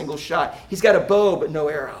firing a single shot. He's got a bow but no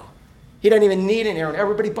arrow. He doesn't even need an arrow. And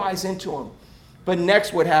everybody buys into him. But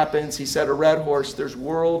next what happens, he said, a red horse, there's there's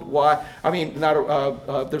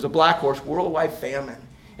a black horse, worldwide famine.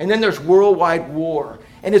 And then there's worldwide war.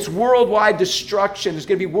 And it's worldwide destruction. There's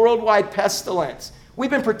going to be worldwide pestilence. We've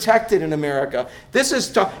been protected in America. This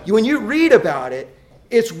is when you read about it,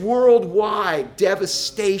 it's worldwide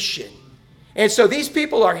devastation. And so these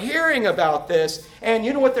people are hearing about this, and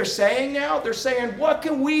you know what they're saying now? They're saying, what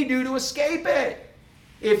can we do to escape it?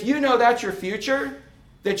 If you know that's your future,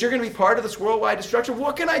 that you're going to be part of this worldwide destruction,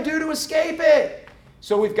 what can I do to escape it?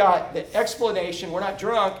 So we've got the explanation, we're not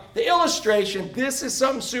drunk, the illustration, this is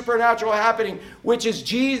something supernatural happening, which is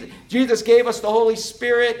Jesus gave us the Holy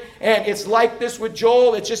Spirit, and it's like this with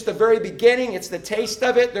Joel. It's just the very beginning. It's the taste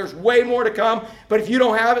of it. There's way more to come, but if you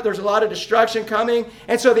don't have it, there's a lot of destruction coming.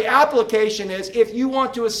 And so the application is, if you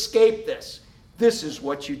want to escape this, this is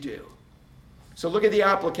what you do. So look at the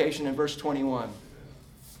application in verse 21.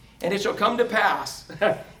 And it shall come to pass,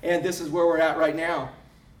 and this is where we're at right now,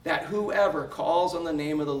 that whoever calls on the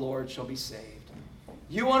name of the Lord shall be saved.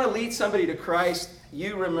 You want to lead somebody to Christ,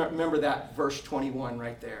 you remember that verse 21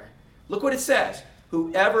 right there. Look what it says.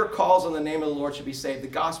 Whoever calls on the name of the Lord shall be saved. The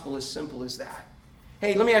gospel is simple as that.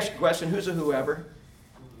 Hey, let me ask you a question. Who's a whoever?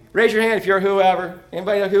 Raise your hand if you're a whoever.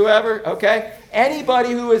 Anybody a whoever? Okay.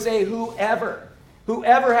 Anybody who is a whoever.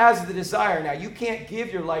 Whoever has the desire. Now, you can't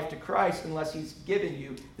give your life to Christ unless He's given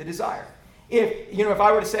you the desire. If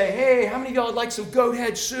I were to say, hey, how many of y'all would like some goat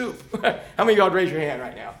head soup? How many of y'all would raise your hand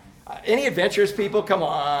right now? Any adventurous people? Come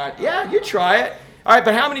on. Yeah, you try it. All right,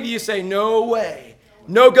 but how many of you say, no way?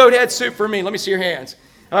 No goat head soup for me. Let me see your hands.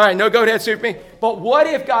 All right, no goat head soup for me. But what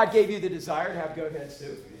if God gave you the desire to have goat head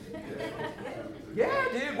soup? Yeah,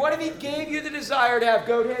 dude. What if He gave you the desire to have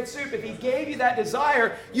goat head soup? If He gave you that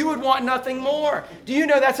desire, you would want nothing more. Do you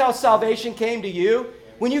know that's how salvation came to you?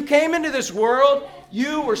 When you came into this world,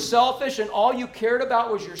 you were selfish and all you cared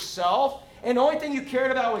about was yourself. And the only thing you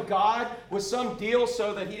cared about with God was some deal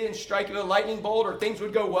so that He didn't strike you with a lightning bolt or things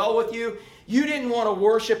would go well with you. You didn't want to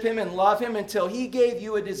worship Him and love Him until He gave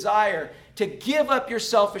you a desire to give up your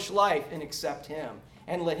selfish life and accept Him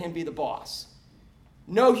and let Him be the boss.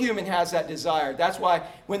 No human has that desire. That's why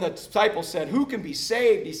when the disciples said, who can be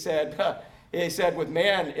saved? He said, He said, with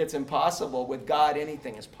man, it's impossible. With God,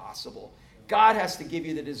 anything is possible. God has to give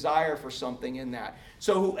you the desire for something in that.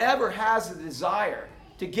 So whoever has the desire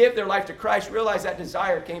to give their life to Christ, realize that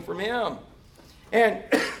desire came from him. And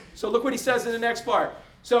so look what he says in the next part.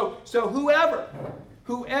 So whoever,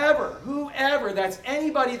 that's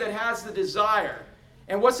anybody that has the desire.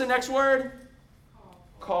 And what's the next word?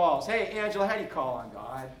 Calls. Hey, Angela, how do you call on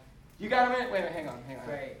God? You got a minute? Wait a minute, hang on.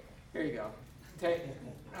 Pray. Here you go.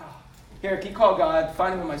 Here, can you call God?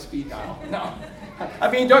 Find him in my speed dial. No.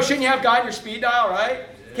 I mean, shouldn't you have God in your speed dial, right?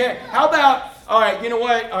 Okay, how about, all right, you know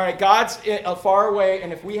what? All right, God's far away,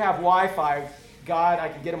 and if we have Wi-Fi, God, I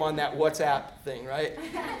can get him on that WhatsApp thing, right?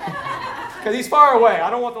 Because he's far away.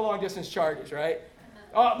 I don't want the long-distance charges, right?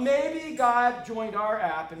 Maybe God joined our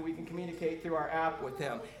app, and we can communicate through our app with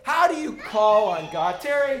him. How do you call on God?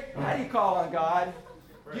 Terry, how do you call on God?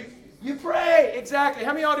 You pray, exactly.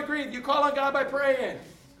 How many of y'all agree? You call on God by praying.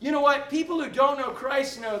 You know what? People who don't know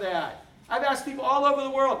Christ know that. I've asked people all over the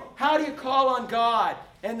world, how do you call on God?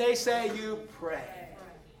 And they say you pray.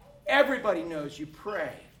 Everybody knows you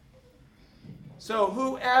pray. So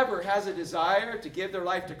whoever has a desire to give their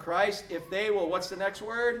life to Christ, if they will, what's the next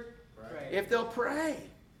word? Pray. If they'll pray.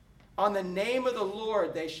 On the name of the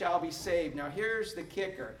Lord, they shall be saved. Now here's the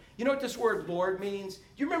kicker. You know what this word Lord means? Do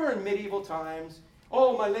you remember in medieval times?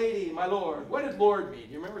 Oh, my lady, my Lord. What did Lord mean?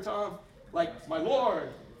 You remember, Tom? Like, my Lord.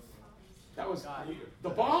 That was the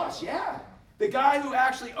boss, yeah. The guy who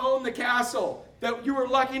actually owned the castle. That you were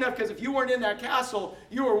lucky enough, because if you weren't in that castle,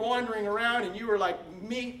 you were wandering around and you were like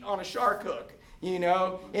meat on a shark hook, you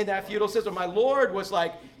know, in that feudal system. My Lord was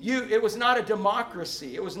like, it was not a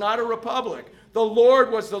democracy. It was not a republic. The Lord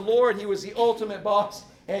was the Lord. He was the ultimate boss.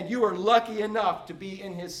 And you were lucky enough to be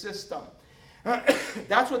in his system.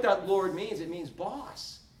 That's what that Lord means. It means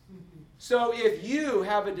boss. So if you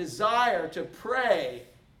have a desire to pray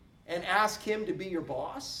and ask him to be your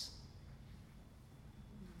boss,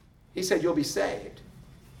 he said you'll be saved.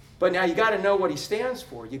 But now you got to know what he stands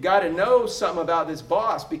for. You got to know something about this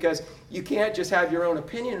boss, because you can't just have your own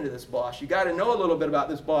opinion of this boss. You got to know a little bit about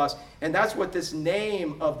this boss, and that's what this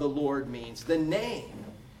name of the Lord means. The name.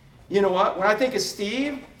 You know what? When I think of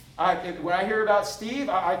Steve, when I hear about Steve,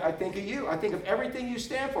 I think of you. I think of everything you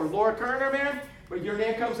stand for. Laura Kerner, man, when your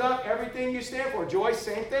name comes up, everything you stand for. Joyce,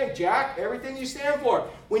 same thing. Jack, everything you stand for.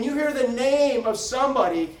 When you hear the name of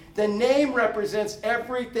somebody, the name represents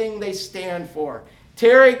everything they stand for.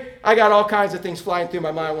 Terry, I got all kinds of things flying through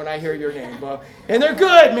my mind when I hear your name, Bo. And they're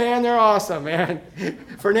good, man. They're awesome, man.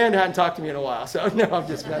 Fernando hadn't talked to me in a while, so no, I'm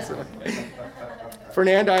just messing with you.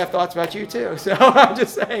 Fernando, I have thoughts about you too, so I'm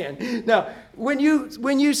just saying. Now, when you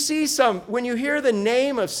hear the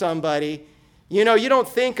name of somebody, you know, you don't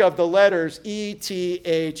think of the letters E-T-H-A-N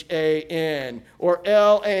or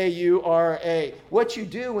L-A-U-R-A. What you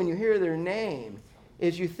do when you hear their name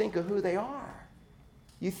is you think of who they are.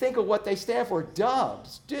 You think of what they stand for.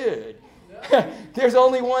 Dubs, dude. There's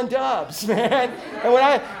only one Dubs, man.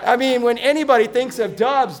 And when anybody thinks of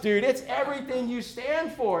Dubs, dude, it's everything you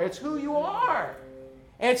stand for. It's who you are.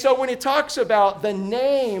 And so when it talks about the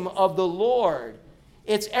name of the Lord,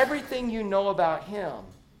 it's everything you know about him.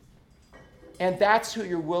 And that's who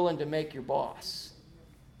you're willing to make your boss.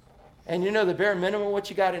 And you know the bare minimum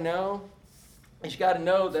what you got to know is you got to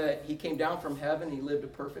know that he came down from heaven, he lived a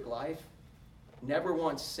perfect life, never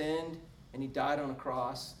once sinned, and he died on a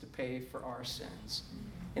cross to pay for our sins.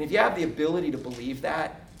 And if you have the ability to believe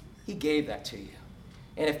that, he gave that to you.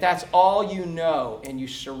 And if that's all you know and you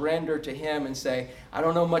surrender to him and say, I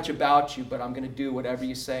don't know much about you, but I'm going to do whatever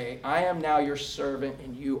you say. I am now your servant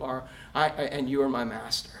and you are my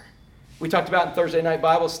master. We talked about in Thursday night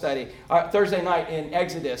Bible study. Thursday night in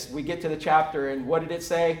Exodus, we get to the chapter, and what did it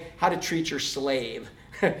say? How to treat your slave.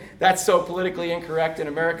 That's so politically incorrect in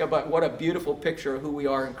America, but what a beautiful picture of who we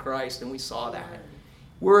are in Christ, and we saw that.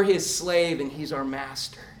 We're his slave, and he's our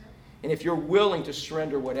master. And if you're willing to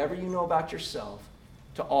surrender whatever you know about yourself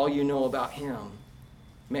to all you know about him,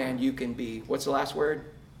 man, you can be, what's the last word?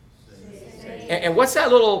 Saved. And what's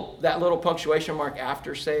that little punctuation mark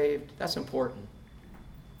after saved? That's important.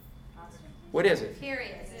 What is it?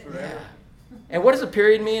 Period. Yeah. And what does a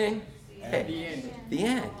period meaning? Hey, The end. the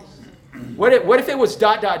end. What if it was ...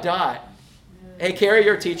 Hey, Carrie,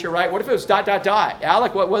 you're a teacher, right? What if it was ...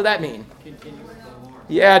 Alec, what would that mean? Continue with the Lord.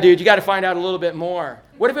 Yeah, dude, you got to find out a little bit more.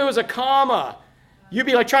 What if it was a comma? You'd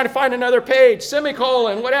be like trying to find another page,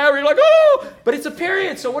 semicolon, whatever. You're like, oh, but it's a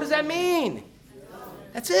period. So what does that mean?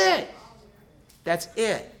 That's it. That's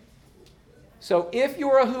it. So if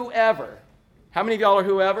you're a whoever, how many of y'all are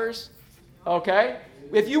whoever's? Okay.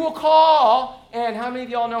 If you will call, and how many of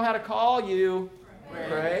y'all know how to call? You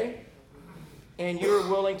pray. and you're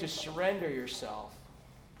willing to surrender yourself,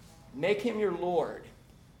 make him your Lord,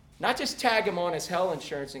 not just tag him on his hell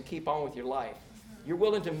insurance and keep on with your life. You're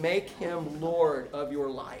willing to make him Lord of your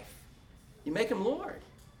life. You make him Lord.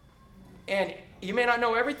 And you may not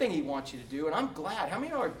know everything he wants you to do, and I'm glad. How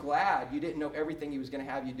many of you are glad you didn't know everything he was going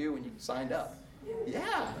to have you do when you signed up?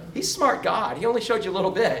 Yeah, he's a smart God. He only showed you a little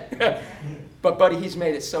bit. But, buddy, he's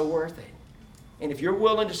made it so worth it. And if you're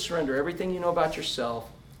willing to surrender everything you know about yourself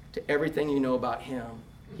to everything you know about him,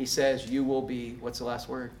 he says you will be, what's the last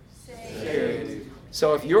word? Saved.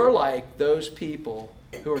 So if you're like those people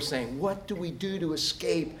who are saying, what do we do to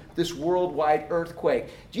escape this worldwide earthquake?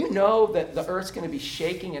 Do you know that the earth's going to be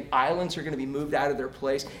shaking and islands are going to be moved out of their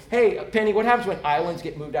place? Hey, Penny, what happens when islands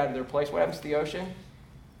get moved out of their place? What happens to the ocean?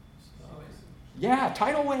 Yeah,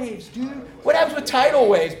 tidal waves, dude. What happens with tidal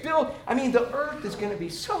waves? Bill, I mean, the earth is going to be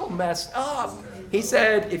so messed up. He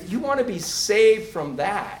said, if you want to be saved from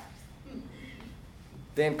that,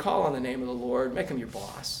 then call on the name of the Lord. Make him your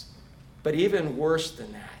boss. But even worse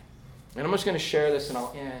than that, and I'm just going to share this and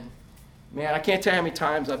I'll end. Man, I can't tell you how many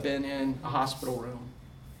times I've been in a hospital room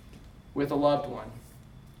with a loved one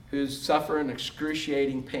who's suffering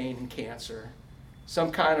excruciating pain and cancer.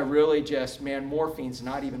 Some kind of really just, man, morphine's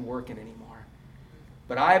not even working anymore.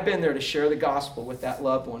 But I've been there to share the gospel with that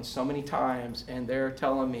loved one so many times, and they're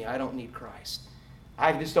telling me, I don't need Christ.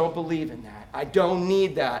 I just don't believe in that. I don't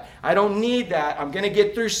need that. I don't need that. I'm going to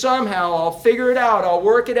get through somehow. I'll figure it out. I'll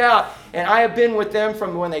work it out. And I have been with them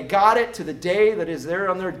from when they got it to the day that is there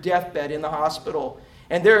on their deathbed in the hospital.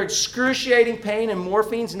 And they're excruciating pain and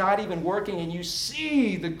morphine's not even working. And you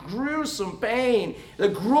see the gruesome pain, the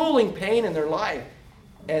grueling pain in their life.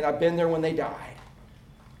 And I've been there when they died.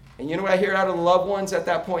 And you know what I hear out of the loved ones at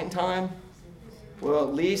that point in time? Well,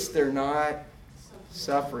 at least they're not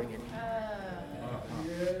suffering anymore.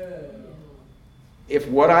 If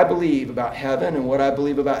what I believe about heaven and what I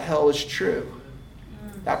believe about hell is true,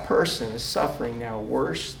 that person is suffering now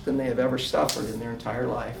worse than they have ever suffered in their entire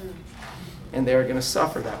life. And they're going to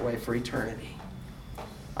suffer that way for eternity.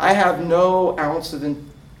 I have no ounce of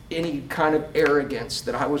any kind of arrogance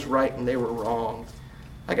that I was right and they were wrong.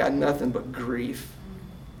 I got nothing but grief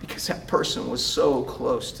because that person was so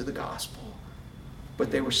close to the gospel,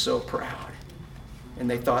 but they were so proud. And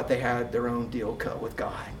they thought they had their own deal cut with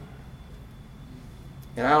God.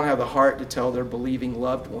 And I don't have the heart to tell their believing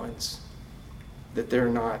loved ones that they're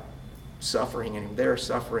not suffering anymore. They're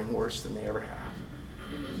suffering worse than they ever have.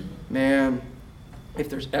 Man, if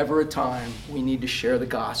there's ever a time we need to share the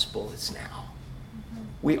gospel, it's now.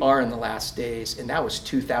 We are in the last days, and that was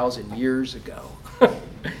 2,000 years ago.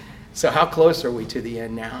 So how close are we to the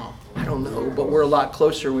end now? I don't know, but we're a lot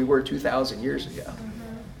closer than we were 2,000 years ago.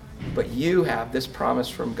 But you have this promise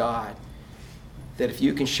from God that if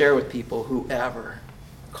you can share with people, whoever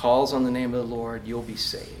calls on the name of the Lord, you'll be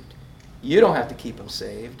saved. You don't have to keep them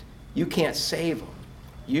saved. You can't save them.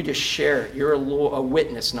 You just share it. You're a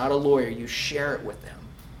witness, not a lawyer. You share it with them.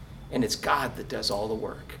 And it's God that does all the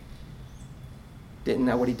work. Isn't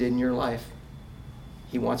that what he did in your life?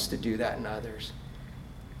 He wants to do that in others.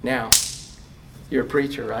 Now, you're a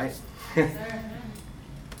preacher, right?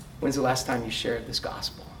 When's the last time you shared this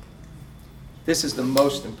gospel? This is the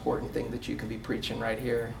most important thing that you can be preaching right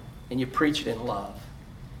here. And you preach it in love.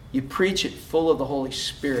 You preach it full of the Holy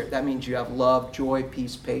Spirit. That means you have love, joy,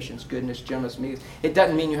 peace, patience, goodness, gentleness, meekness. It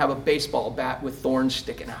doesn't mean you have a baseball bat with thorns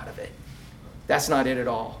sticking out of it. That's not it at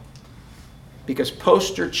all. Because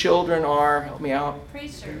poster children are, help me out?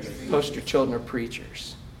 Preachers. Poster children are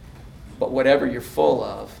preachers. But whatever you're full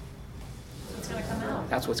of, It's going to come out.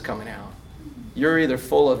 that's what's coming out. You're either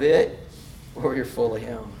full of it or you're full of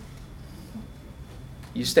him.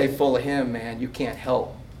 You stay full of him, man, you can't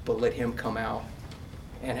help but let him come out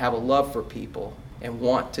and have a love for people and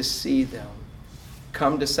want to see them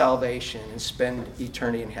come to salvation and spend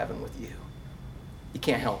eternity in heaven with you. You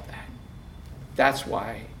can't help that. That's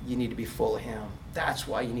why you need to be full of him. That's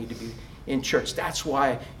why you need to be in church. That's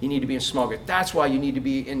why you need to be in small group. That's why you need to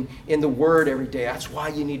be in the Word every day. That's why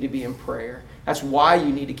you need to be in prayer. That's why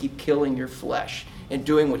you need to keep killing your flesh and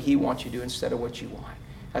doing what he wants you to do instead of what you want.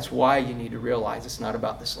 That's why you need to realize it's not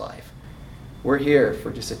about this life. We're here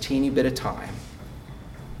for just a teeny bit of time.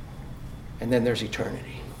 And then there's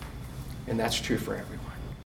eternity. And that's true for everyone.